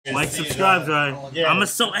Like, subscribe, guys. Yeah. I'm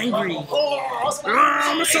so angry. Oh,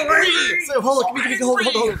 I'm so angry. So, hold on, give me, hold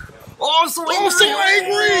on. Oh, I'm so angry.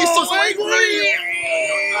 So angry.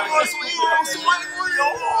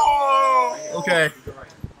 Oh. Okay.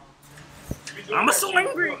 I'm so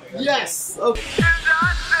angry. Yes. Okay.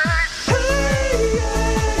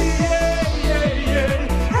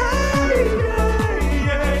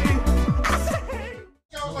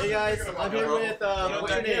 Hey guys, I'm here with,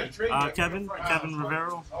 what's your name? Keven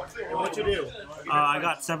Rivero. And what you do? I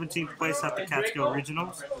got 17th place at the Catskill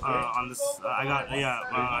Regionals. On this,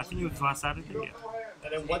 I think it was last Saturday. Yeah.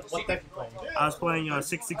 And then what deck you playing? I was playing a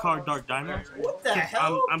 60-card Dark Dino. What the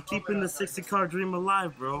hell? I'm keeping the 60-card dream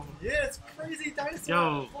alive, bro. Yeah, it's crazy dinosaur.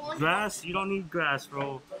 Yo, grass? You don't need grass,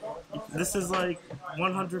 bro. This is like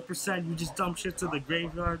 100%. You just dump shit to the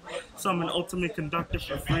graveyard. Summon Ultimate Conductor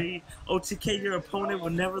for free. OTK your opponent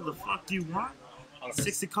whenever the fuck you want.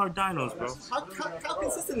 60-card dinos, bro. How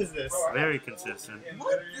consistent is this? Very consistent.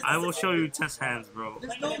 I will show you test hands, bro.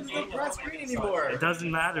 There's no grass green anymore. It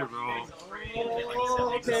doesn't matter, bro.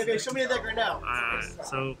 Oh, okay. Show me the deck right now. Alright,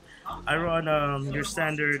 so I run your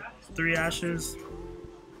standard 3 ashes,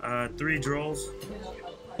 3 drolls.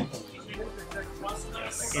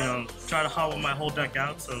 You know, try to hollow my whole deck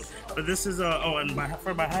out. So, but this is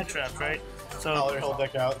for my high traps, right? So hollow your whole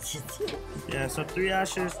deck out. Yeah, so 3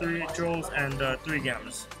 ashes, 3 drolls, and 3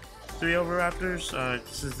 gammas. 3 overraptors.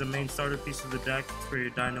 This is the main starter piece of the deck for your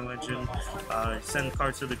Dino engine. Send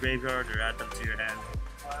cards to the graveyard or add them to your hand.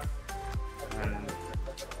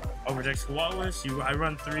 Overdeck Squatless, I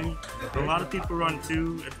run 3. A lot of people run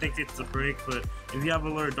 2 and think it's a break, but if you have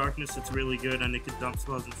Allure of Darkness, it's really good, and it can dump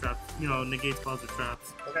spells and traps, you know, negate spells and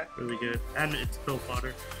traps. Okay. Really good. And it's pill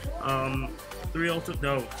fodder. 3 ultimate,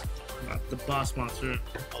 no, the boss monster.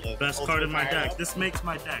 Best card in my deck. This makes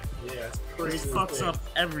my deck. Yeah, it's crazy. This fucks up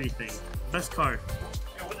everything. Best card.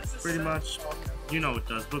 Pretty much, you know it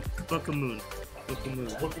does. Book of Moon. Book of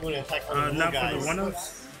Moon attack for the now guys. for the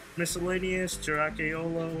one-ups. Miscellaneous,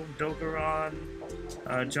 Jirakeolo, Dogaron,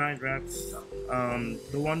 Giant Rex,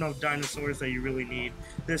 the one-of dinosaurs that you really need.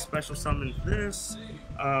 This special summons this,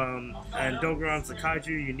 and Dogaron's the kaiju,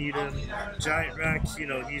 you need him. Giant Rex, you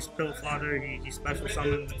know, he's pill fodder, he special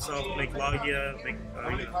summons himself, make Logia,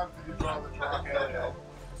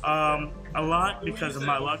 a lot because of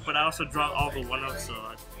my luck, but I also draw all the one-ups, so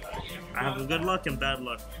I have good luck and bad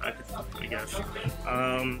luck, I guess.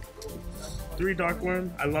 3 Dark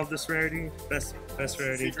Worm. I love this rarity. Best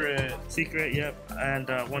rarity. Secret, yep. And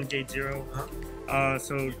 1 gate 0.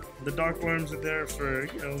 So the Dark Worms are there for,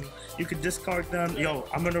 you know, you could discard them. Yo,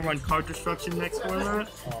 I'm gonna run card destruction next format.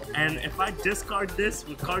 And if I discard this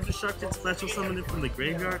with card destruction, special summon it from the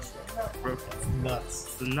graveyard, bro. It's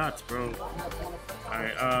nuts. It's nuts, bro.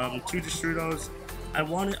 Alright, 2 Destrudos. I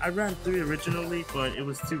ran 3 originally, but it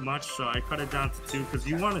was too much, so I cut it down to 2 because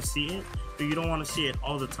you want to see it, but you don't want to see it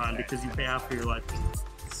all the time because you pay half for your life points.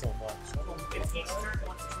 So much.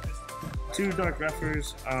 2 Dark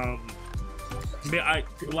Refers. A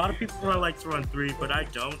lot of people probably like to run 3, but I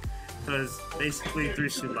don't because basically 3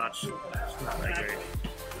 is too much. It's not that great.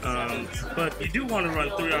 But you do want to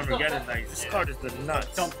run 3 Armageddon Knights. This card is the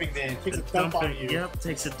nuts. Dumping man. Takes a dump on you. Yep,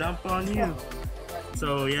 takes a dump on you.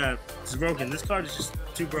 So yeah, it's broken. This card is just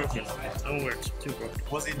too broken. Don't work. Too broken.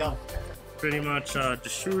 What's he done? Pretty much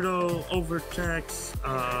Destrudo, Overtex,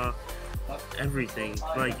 everything.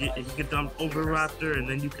 Like you could dump Overraptor, and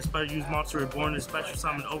then you can use Monster Reborn and special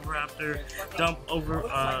summon Overraptor. Dump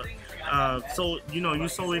so you know you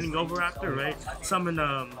soul eating Overraptor, right? Summon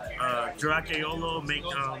Jirakeolo, make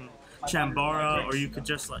Chambara, or you could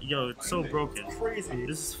just like, yo, it's so broken. Crazy.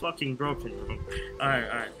 This is fucking broken, bro.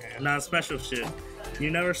 Alright. Now special shit. You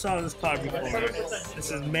never saw this card before. This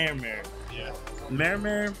is Mare. Yeah.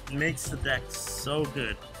 Mare makes the deck so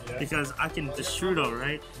good. Yeah. Because I can Destrudo,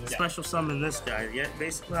 right? Yeah. Special summon this guy. Yeah,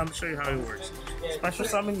 basically I'm gonna show you how it works. Special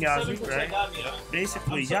summon Yazi, right?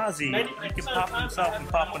 Basically Yazi, he can pop himself and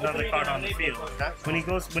pop another card on the field. When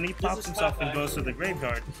he pops himself and goes to the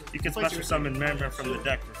graveyard, you can special summon Mare from the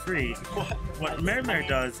deck for free. What Mare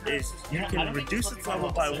does is you can reduce its level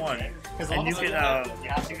by 1, and you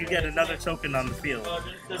can get another token on the field.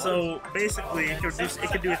 So basically it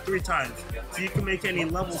can do it 3 times. So you can make any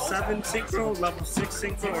level 7 synchro, level 6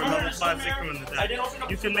 synchro, or level 5 synchro in the deck.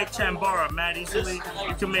 You can make Chambara mad easily.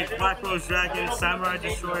 You can make Black Rose Dragon, Samurai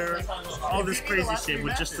Destroyer, all this crazy shit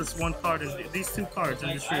with just this one card and these 2 cards in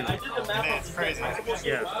this room. It's crazy.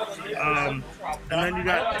 Yeah. And then you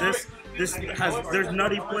got this. There's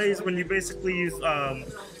nutty plays when you basically use.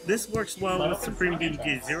 This works well with Supreme Beam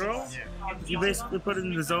Gate 0. you basically put it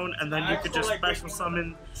in the zone, and then you could just special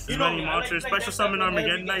summon as many monsters. Special summon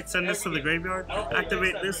Armageddon Knight, send this to the graveyard,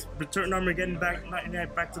 activate this, return Armageddon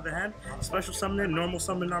Knight back to the hand, special summon it, normal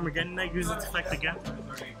summon Armageddon Knight, use its effect again.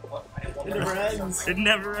 It never ends. It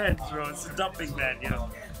never ends, bro. It's a dumping man, yo.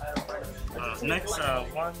 Next,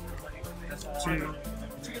 1, 2,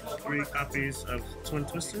 3 copies of Twin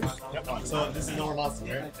Twisters. Yep. So this is no more monsters,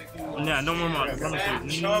 right? Yeah, no more monsters. Let me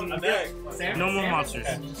see. No more monsters.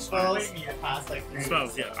 Spells.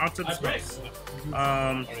 Spells, yeah. Onto the spells.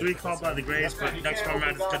 3 called by the Grays, but next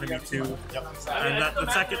format is gonna be 2. Yep. And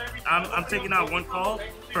the second, I'm taking out 1 call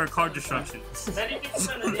for a card destruction.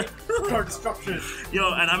 Card destruction.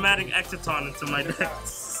 Yo, and I'm adding Exciton into my deck.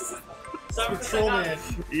 Patrol man.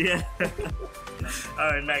 Yeah.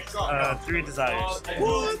 Alright, next. 3 desires.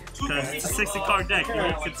 What? Because it's a 60 card deck. You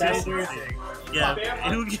need consistency. Yeah.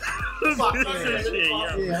 Who gives a shit,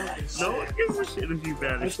 yo? No one gives a shit if you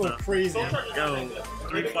banish That's stuff. crazy. Yo,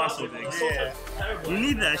 3 fossil things. Yeah. You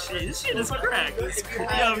need that shit. This shit is cracked.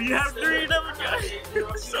 Yo, you have 3 never got it.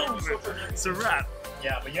 It's over. It's a wrap.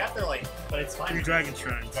 Yeah, but you have to but it's fine. 3 Dragon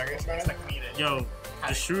Shrines. Dragon Shrines like needed. Yo,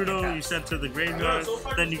 the Shudo you sent to the graveyard,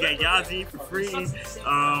 then you get Yazi for free.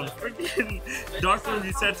 Freaking Darkworm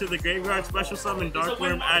you sent to the graveyard, special summon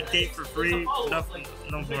Darkworm, add gate for free. Nothing,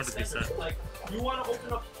 no more to be said.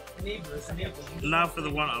 Now for the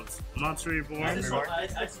one-ups. Monster Reborn,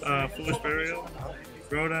 Foolish Burial,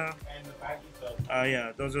 Rhoda.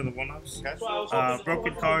 Yeah, those are the one-ups.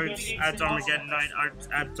 Broken cards, adds Armageddon Knight,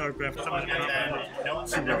 adds Dark Breath. Too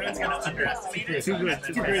good.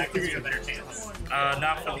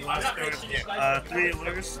 Now for the last card, 3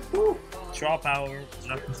 Allures, Draw Power,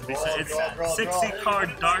 nothing to be said. It's 60 card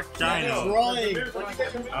Dark Dino.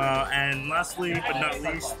 And lastly, but not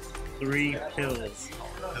least, 3 Pills.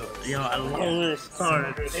 Yo, I love this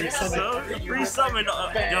card. So, free summon.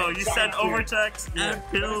 Yo, you send Overtext, add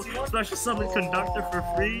Pill, special summon Conductor for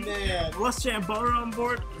free. Plus Chambara on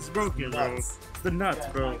board. It's broken, bro. It's the nuts,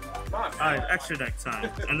 bro. Alright, extra deck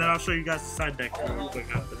time. And then I'll show you guys the side deck real quick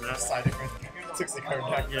after that. Side deck, 60 card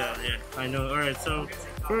deck. Yeah, I know. Alright, so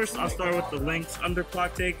first I'll start with the Lynx, Under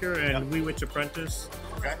Clock Taker, and Wee Witch Apprentice.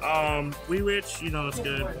 Okay. Wee Witch, you know, it's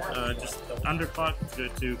good. Just Underclock is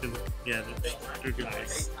good too, because, yeah, they're good.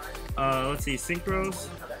 Let's see, Synchros.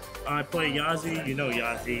 I play Yazi, you know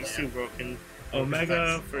Yazi, he's too broken.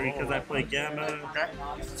 Omega, because I play Gamma.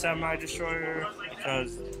 Samurai Destroyer,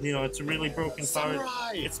 because, you know, it's a really broken card.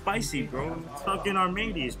 It's spicy, bro. It's fucking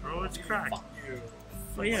Armades, bro. It's cracked.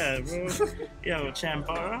 But yeah, bro. Yo,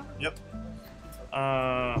 Chambara. Yep.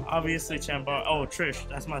 Obviously Chambara. Oh, Trish,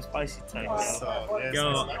 that's my spicy type.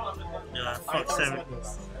 Yo, yeah, fuck 7.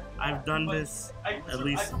 I've done this at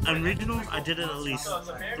least, on regional, I did it at least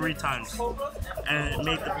 3 times. And it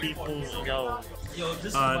made the people, yo.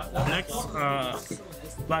 Next,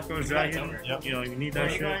 Black Rose Dragon, you know, you need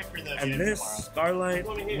that shit. And this, Starlight,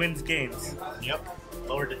 wins games. Yep.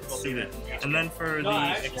 See that. And then for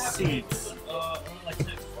the Exceeds,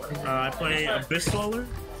 I play Abyss Solar.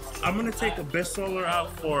 I'm gonna take Abyss Solar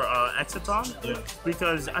out for Exciton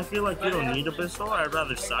because I feel like you don't need Abyss Solar. I'd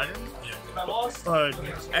rather Siren. But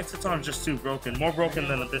Exciton's just too broken. More broken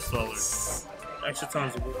than Abyss Solar.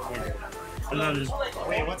 Exciton's more broken. And then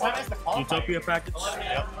Utopia package.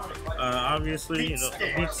 Obviously, you know,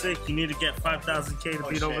 beat sick. You need to get 5,000k to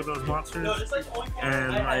beat over those monsters.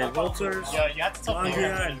 And my Volters,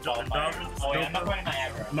 Langia, and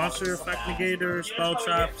Dopa. Monster Effect Negator, Spell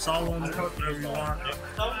Trap, Solemn, whatever you want.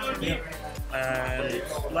 And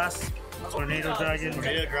last, Tornado Dragon.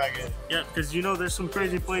 Yeah, because you know there's some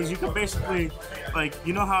crazy plays. You can basically, like,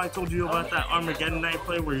 you know how I told you about that Armageddon Knight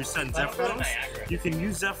play where you send Zephyros? You can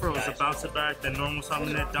use Zephyros to bounce it back, then normal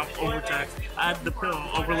summon it, dump Overtext, add the Pill,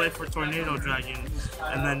 overlay for Tornado Dragon,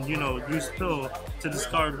 and then, you know, use Pill to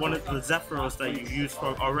discard one of the Zephyros that you used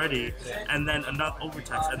for already, and then another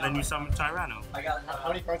Overtext, and then you summon Tyranno. How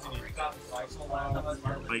many cards do you need?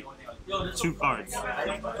 Like, 2 cards.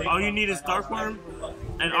 All you need is Darkworm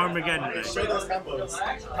and Armageddon. Show those combos.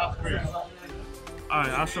 Top 3. Alright,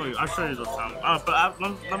 I'll show you those combos. But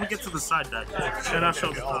let me get to the side deck, and I'll show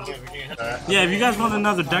you the combos. Yeah, if you guys want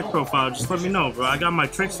another deck profile, just let me know, bro. I got my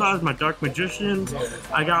Trickstars, my Dark Magicians,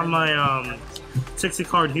 I got my 60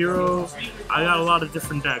 card heroes. I got a lot of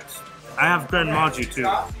different decks. I have Grand Magi too.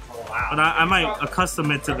 But I might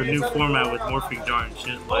accustom it to the new format with Morphing Jar and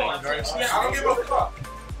shit. Like,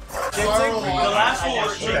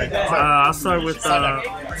 I'll start with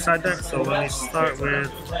side deck, so let me start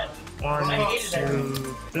with 1,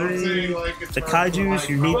 2, 3. The Kaijus,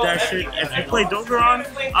 you need that shit. If you play Dogeron,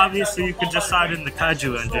 obviously you can just side in the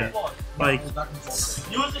Kaiju engine. like,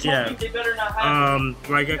 yeah,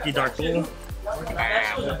 Raigeki Dark Hole.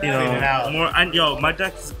 You know, more. And yo, my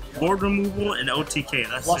deck is board removal and OTK.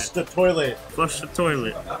 That's Flush it. the toilet. Flush the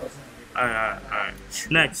toilet. Alright.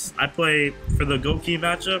 Next, I play for the Goki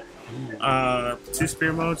matchup. 2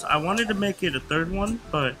 spear modes. I wanted to make it a third one,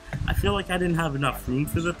 but I feel like I didn't have enough room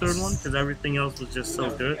for the third one because everything else was just so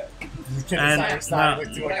good. And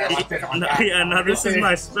now this is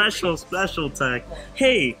my special tech.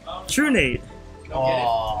 Hey, Trunade.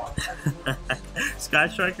 Oh. Sky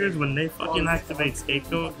Strikers, when they fucking activate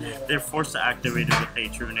Scapegoat, they're forced to activate it with Hey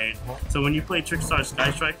Trunade. So when you play Trickstar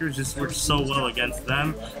Sky Strikers, this works so well against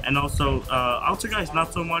them. And also, Altergeist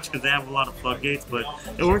not so much because they have a lot of floodgates, but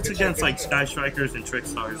it works against like Sky Strikers and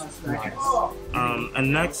Trickstars.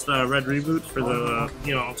 And next, Red Reboot for the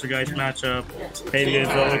Altergeist matchup,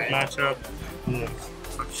 Paleozoic matchup.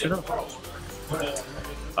 Fuck shit up.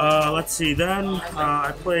 Let's see. Then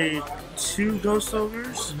I played 2 Ghost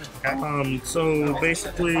Ogres. So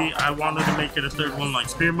basically, I wanted to make it a third one like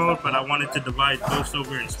Spear Mode, but I wanted to divide Ghost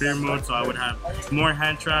Ogre and Spear Mode, so I would have more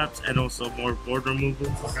hand traps and also more board removal.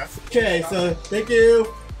 Okay, so thank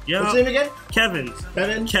you. Yeah. What's your name again? Keven.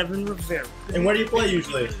 Keven Rivero. And where do you play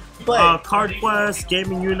usually? Card Quest,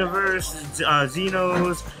 Gaming Universe,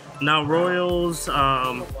 Xenos. Now Royals,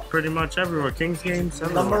 pretty much everywhere. Kings Games.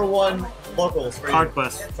 Number 1 locals for you. Card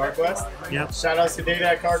Quest. Card Quest? Yep. Shout out to David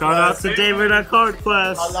at Card Shout Quest. out to David at Card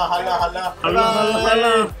Quest. Holla.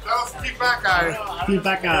 Keep back, guys. Keep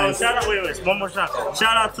back, guys. Shout out, wait, one more shout.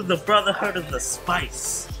 Shout out to the Brotherhood of the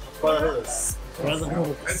Spice. Brotherhood.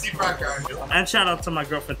 And keep back, guys. And shout out to my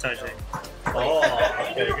girlfriend Tajay. Oh,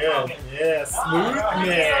 okay, good. Yeah, smooth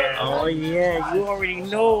man. Oh yeah, you already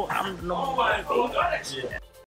know I'm the number 1.